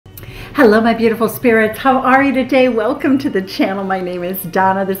Hello, my beautiful spirits. How are you today? Welcome to the channel. My name is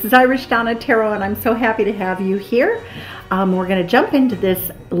Donna. This is Irish Donna Tarot, and I'm so happy to have you here. We're going to jump into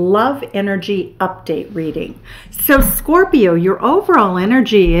this love energy update reading. So, Scorpio, your overall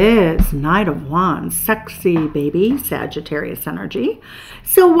energy is Knight of Wands, sexy baby, Sagittarius energy.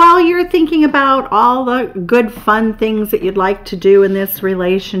 So, while you're thinking about all the good, fun things that you'd like to do in this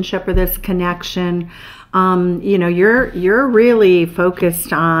relationship or this connection, you know, you're really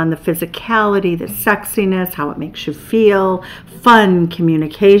focused on the physicality, the sexiness, how it makes you feel, fun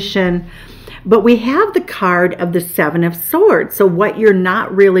communication. But we have the card of the Seven of Swords. So what you're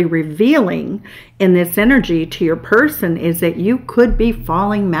not really revealing in this energy to your person is that you could be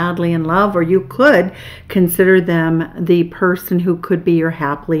falling madly in love, or you could consider them the person who could be your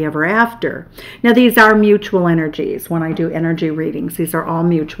happily ever after. Now, these are mutual energies. When I do energy readings, these are all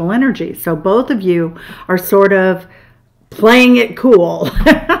mutual energies. So both of you are sort of playing it cool.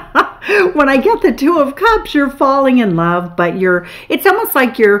 When I get the Two of Cups, you're falling in love, but it's almost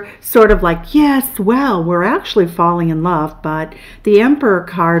like you're sort of like, yes, well, we're actually falling in love, but the Emperor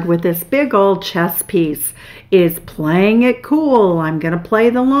card with this big old chess piece is playing it cool. I'm going to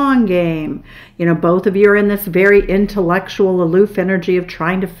play the long game. You know, both of you are in this very intellectual, aloof energy of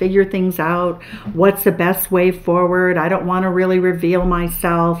trying to figure things out. What's the best way forward? I don't want to really reveal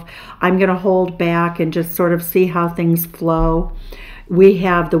myself. I'm going to hold back and just sort of see how things flow. We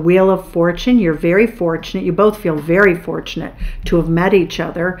have the Wheel of Fortune. You're very fortunate. You both feel very fortunate to have met each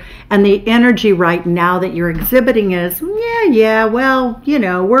other. And the energy right now that you're exhibiting is, yeah, well, you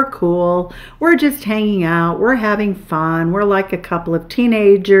know, we're cool. We're just hanging out. We're having fun. We're like a couple of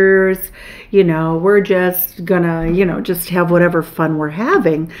teenagers. You know, we're just gonna, you know, just have whatever fun we're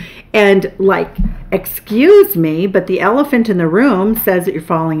having. And like, excuse me, but the elephant in the room says that you're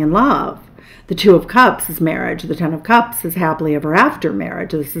falling in love. The Two of Cups is marriage. The Ten of Cups is happily ever after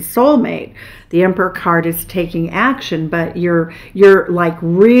marriage. This is soulmate. The Emperor card is taking action, but you're like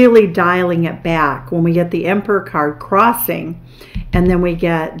really dialing it back. When we get the Emperor card crossing, and then we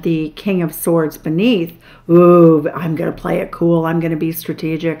get the King of Swords beneath, ooh, I'm going to play it cool. I'm going to be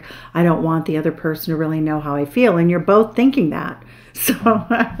strategic. I don't want the other person to really know how I feel. And you're both thinking that. So,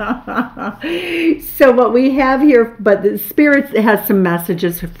 so what we have here, but the Spirit has some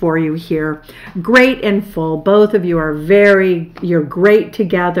messages for you here. Great and full. Both of you are you're great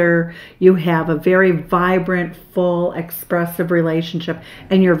together. You have a very vibrant, full, expressive relationship,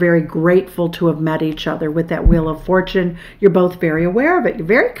 and you're very grateful to have met each other with that Wheel of Fortune. You're both very aware of it. You're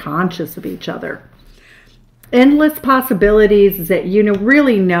very conscious of each other. Endless possibilities that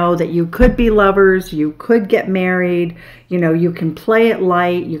really know that you could be lovers, you could get married, you can play it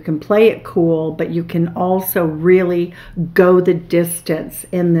light, you can play it cool, but you can also really go the distance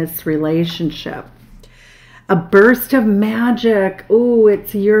in this relationship. A burst of magic. Ooh,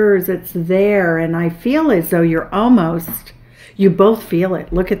 it's yours, it's there, and I feel as though you both feel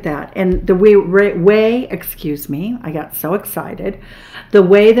it. Look at that. And the way, excuse me, I got so excited. The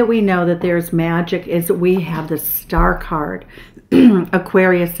way that we know that there's magic is that we have the Star card,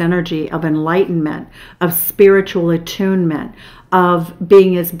 Aquarius energy of enlightenment, of spiritual attunement, of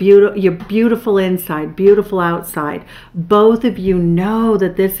being as beautiful, you're beautiful inside, beautiful outside. Both of you know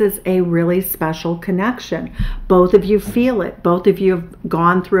that this is a really special connection. Both of you feel it. Both of you have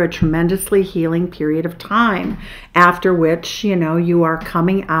gone through a tremendously healing period of time, after which, you are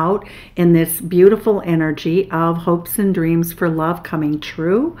coming out in this beautiful energy of hopes and dreams for love coming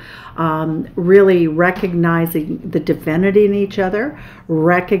true, really recognizing the divinity in each other,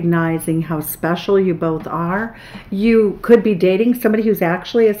 recognizing how special you both are. You could be dating somebody who's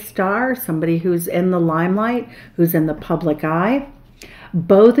actually a star, somebody who's in the limelight, who's in the public eye.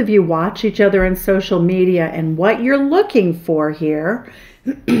 Both of you watch each other on social media, and what you're looking for here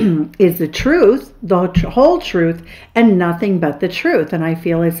is the truth, the whole truth, and nothing but the truth. And I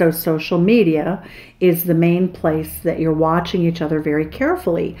feel as though social media is the main place that you're watching each other very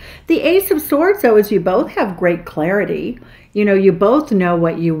carefully. The Ace of Swords, though, is you both have great clarity. You both know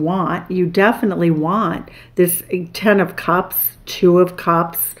what you want. You definitely want this Ten of Cups, Two of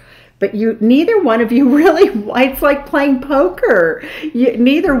Cups, but neither one of you really, it's like playing poker.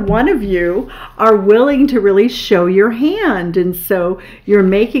 Neither one of you are willing to really show your hand. And so you're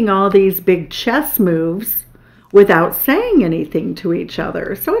making all these big chess moves without saying anything to each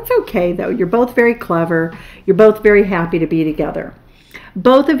other. So it's okay, though. You're both very clever. You're both very happy to be together.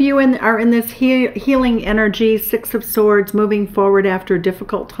 Both of you are in this healing energy, Six of Swords, moving forward after a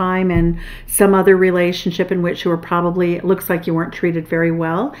difficult time in some other relationship in which you were probably, it looks like you weren't treated very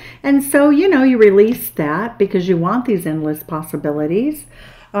well. And so, you release that because you want these endless possibilities.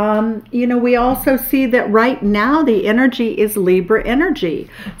 You know, we also see that right now the energy is Libra energy.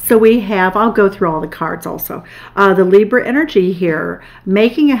 So we have, I'll go through all the cards also, the Libra energy here,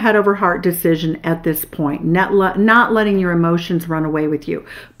 making a head over heart decision at this point, not letting your emotions run away with you,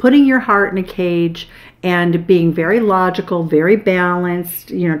 putting your heart in a cage and being very logical, very balanced,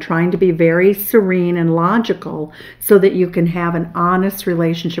 you know, trying to be very serene and logical so that you can have an honest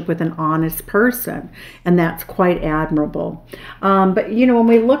relationship with an honest person. And that's quite admirable. But, you know, when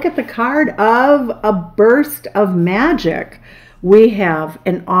we look at the card of a burst of magic, we have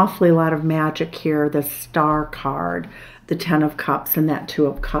an awfully lot of magic here, the Star card, the Ten of Cups, and that Two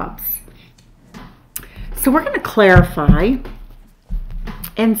of Cups. So we're going to clarify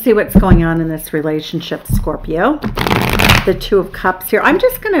and see what's going on in this relationship, Scorpio. The Two of Cups here. I'm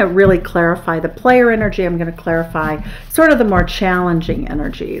just going to really clarify the player energy. I'm going to clarify sort of the more challenging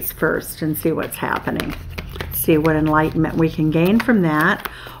energies first and see what's happening. See what enlightenment we can gain from that.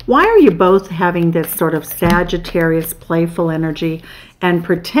 Why are you both having this sort of Sagittarius playful energy and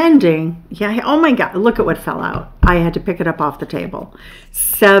pretending? Yeah, oh my God, look at what fell out. I had to pick it up off the table.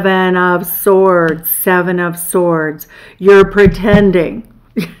 Seven of Swords, Seven of Swords. You're pretending.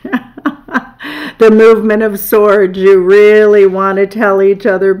 The movement of swords, you really want to tell each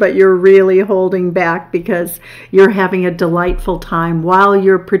other, but you're really holding back because you're having a delightful time while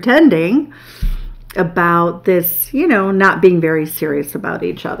you're pretending about this, you know, not being very serious about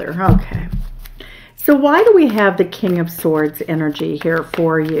each other. Okay. So why do we have the King of Swords energy here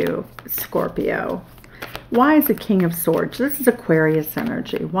for you, Scorpio? Why is the King of Swords? This is Aquarius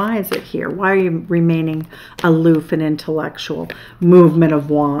energy. Why is it here? Why are you remaining aloof and intellectual? Movement of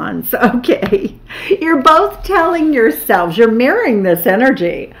Wands. Okay. You're both telling yourselves, you're mirroring this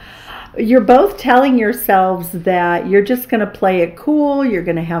energy. You're both telling yourselves that you're just going to play it cool. You're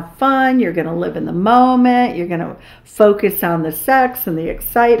going to have fun. You're going to live in the moment. You're going to focus on the sex and the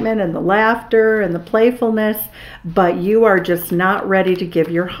excitement and the laughter and the playfulness, but you are just not ready to give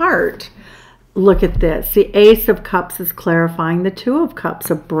your heart. Look at this. The Ace of Cups is clarifying the Two of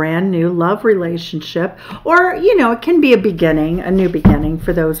Cups, a brand new love relationship. Or, you know, it can be a beginning, a new beginning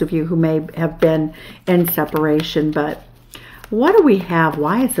for those of you who may have been in separation. But what do we have?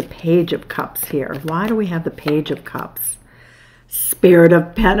 Why is the Page of Cups here? Why do we have the Page of Cups? Spirit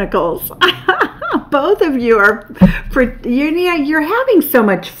of Pentacles. Both of you are, you're having so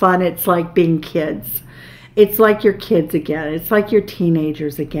much fun. It's like being kids. It's like your kids again. It's like your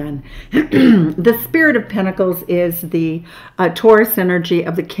teenagers again. The Spirit of Pentacles is the Taurus energy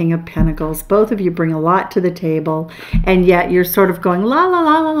of the King of Pentacles. Both of you bring a lot to the table, and yet you're sort of going la la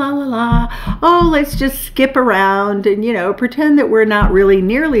la la la la la. Oh, let's just skip around and, you know, pretend that we're not really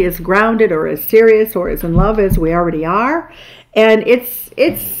nearly as grounded or as serious or as in love as we already are. And it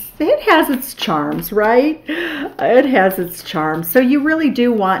has its charms, right? It has its charms. So you really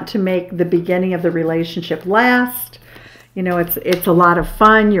do want to make the beginning of the relationship last. You know, it's a lot of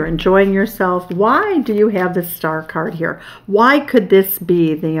fun. You're enjoying yourself. Why do you have the Star card here? Why could this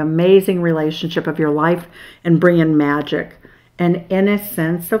be the amazing relationship of your life and bring in magic? And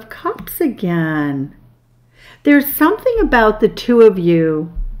Innocence of Cups again. There's something about the two of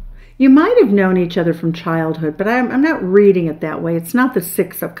you. You might have known each other from childhood, but I'm not reading it that way. It's not the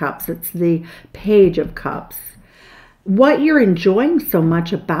Six of Cups. It's the Page of Cups. What you're enjoying so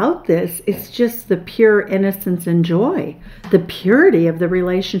much about this is just the pure innocence and joy, the purity of the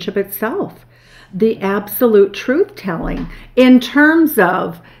relationship itself, the absolute truth-telling in terms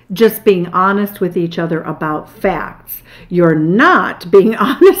of just being honest with each other about facts. You're not being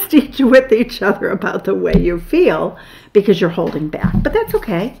honest with each other about the way you feel because you're holding back. But that's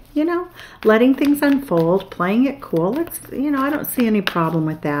okay, you know, letting things unfold, playing it cool. It's, you know, I don't see any problem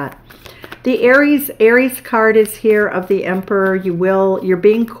with that. The Aries card is here of the Emperor. You're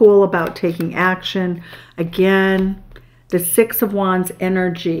being cool about taking action. Again, the Six of Wands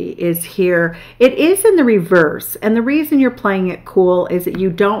energy is here. It is in the reverse. And the reason you're playing it cool is that you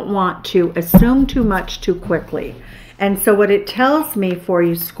don't want to assume too much too quickly. And so what it tells me for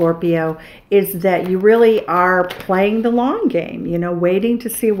you, Scorpio, is that you really are playing the long game, you know, waiting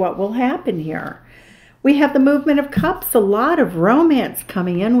to see what will happen here. We have the Movement of Cups, a lot of romance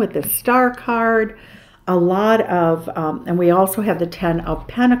coming in with the Star card, a lot of, and we also have the Ten of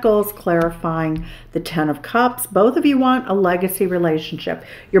Pentacles clarifying the Ten of Cups. Both of you want a legacy relationship.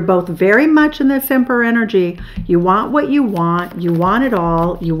 You're both very much in this Emperor energy. You want what you want it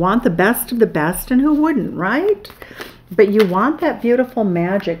all. You want the best of the best, and who wouldn't, right? But you want that beautiful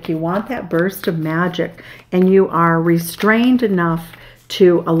magic. You want that burst of magic, and you are restrained enough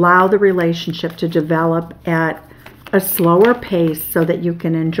to allow the relationship to develop at a slower pace so that you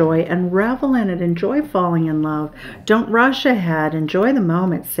can enjoy and revel in it. Enjoy falling in love. Don't rush ahead. Enjoy the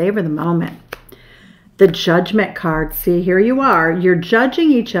moment. Savor the moment. The Judgment card. See, here you are. You're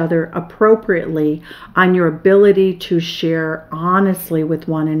judging each other appropriately on your ability to share honestly with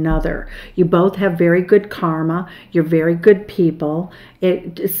one another. You both have very good karma. You're very good people.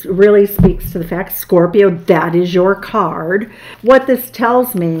 It just really speaks to the fact, Scorpio, that is your card. What this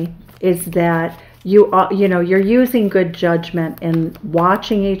tells me is that you're using good judgment in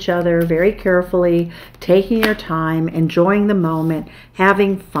watching each other very carefully, taking your time, enjoying the moment,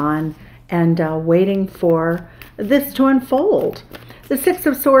 having fun, and waiting for this to unfold. The Six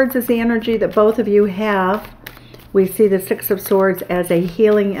of Swords is the energy that both of you have. We see the Six of Swords as a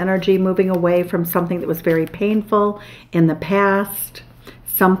healing energy, moving away from something that was very painful in the past,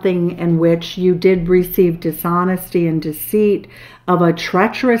 something in which you did receive dishonesty and deceit of a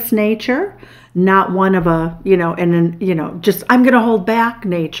treacherous nature, not one of a, just I'm going to hold back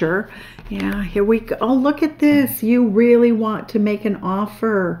nature. Yeah, here we go. Oh, look at this. You really want to make an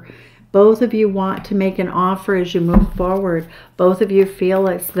offer. Both of you want to make an offer as you move forward. Both of you feel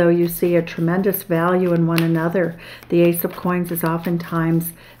as though you see a tremendous value in one another. The Ace of Coins is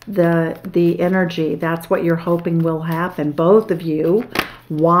oftentimes the energy. That's what you're hoping will happen. Both of you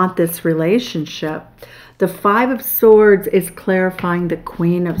want this relationship. The Five of Swords is clarifying the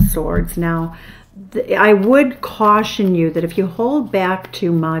Queen of Swords. Now, I would caution you that if you hold back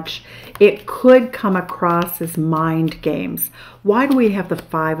too much, it could come across as mind games. Why do we have the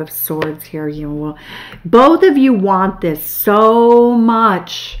Five of Swords here? Both of you want this so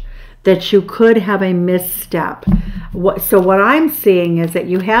much that you could have a misstep. So what I'm seeing is that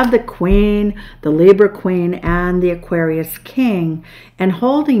you have the Queen, the Libra Queen, and the Aquarius King, and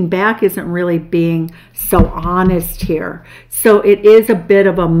holding back isn't really being so honest here. So it is a bit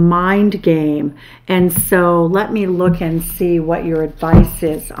of a mind game. And so let me look and see what your advice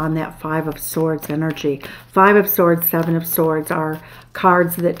is on that Five of Swords energy. Five of Swords, Seven of Swords are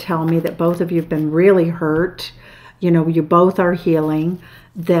cards that tell me that both of you have been really hurt. You both are healing,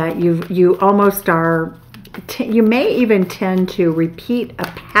 that you almost are, you may even tend to repeat a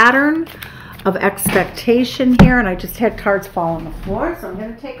pattern of expectation here. And I just had cards fall on the floor, so I'm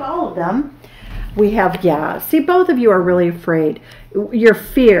going to take all of them. We have, see, both of you are really afraid. Your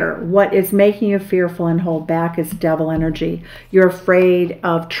fear, what is making you fearful and hold back, is devil energy. You're afraid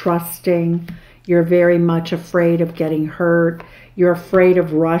of trusting. You're very much afraid of getting hurt. You're afraid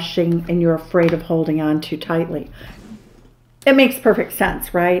of rushing, and you're afraid of holding on too tightly. It makes perfect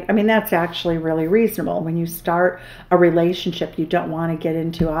sense, right? I mean, that's actually really reasonable. When you start a relationship, you don't want to get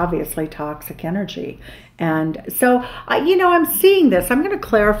into, obviously, toxic energy. And so, I'm seeing this. I'm going to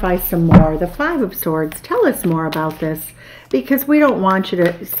clarify some more. The Five of Swords, tell us more about this, because we don't want you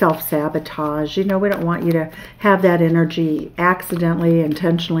to self-sabotage. We don't want you to have that energy accidentally,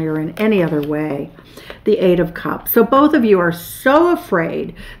 intentionally, or in any other way. The Eight of Cups. So both of you are so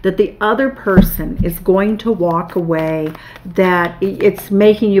afraid that the other person is going to walk away, that it's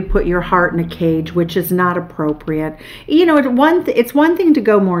making you put your heart in a cage, which is not appropriate. It's one thing to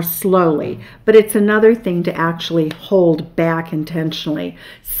go more slowly, but it's another thing to actually hold back intentionally.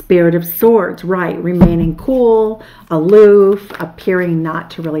 Spirit of Swords, right, remaining cool, aloof, appearing not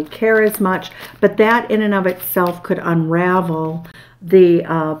to really care as much, but that in and of itself could unravel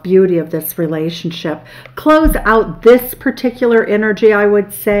the beauty of this relationship. Close out this particular energy, I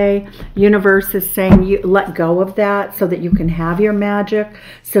would say. Universe is saying you let go of that so that you can have your magic.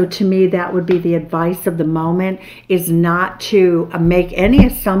 So to me, that would be the advice of the moment, is not to make any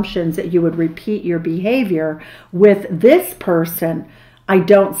assumptions that you would repeat your behavior with this person. I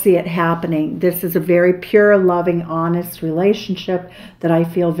don't see it happening. This is a very pure, loving, honest relationship that I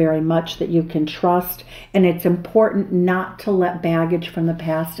feel very much that you can trust. And it's important not to let baggage from the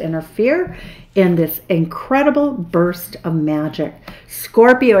past interfere in this incredible burst of magic.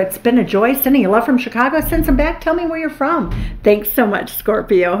 Scorpio, it's been a joy sending you love from Chicago. Send some back. Tell me where you're from. Thanks so much,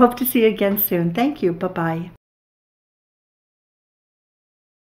 Scorpio. Hope to see you again soon. Thank you. Bye-bye.